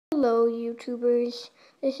Hello YouTubers,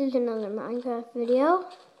 this is another Minecraft video,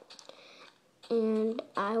 and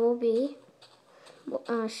I will be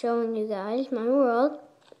showing you guys my world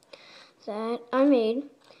that I made,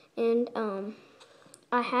 and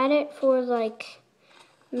I had it for like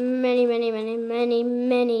many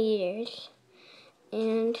years,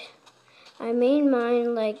 and I made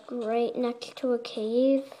mine like right next to a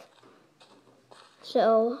cave,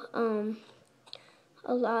 so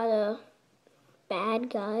a lot of bad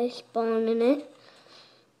guys spawn in it.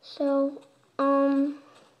 So,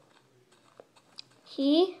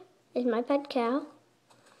 he is my pet cow,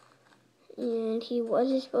 and he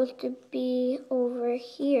was supposed to be over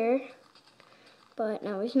here, but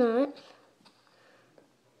now he's not.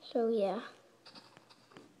 So yeah.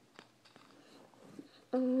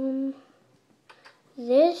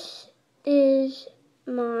 This is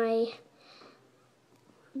my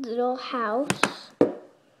little house.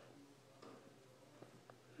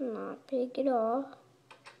 Not big at all.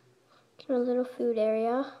 It's my little food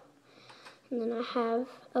area. And then I have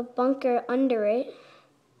a bunker under it.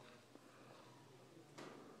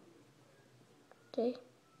 See?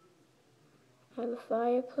 I have a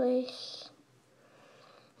fireplace.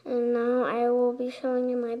 And now I will be showing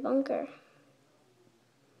you my bunker.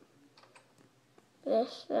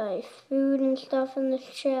 There's like food and stuff in this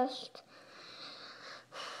chest.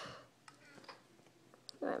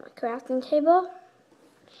 I have my crafting table.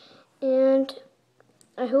 And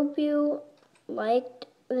I hope you liked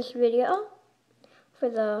this video. For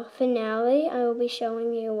the finale, I will be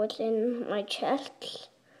showing you what's in my chests.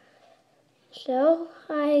 So,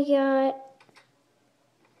 I got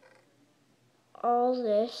all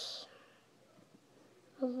this,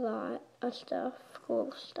 a lot of stuff,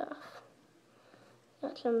 cool stuff.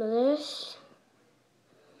 Got some of this.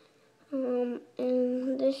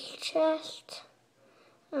 In this chest,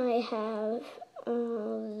 I have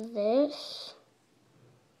all this.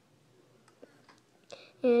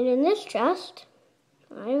 And in this chest,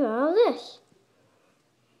 I got all this.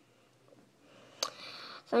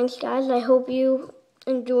 Thanks guys, I hope you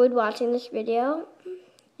enjoyed watching this video.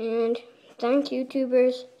 And thanks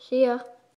YouTubers, see ya.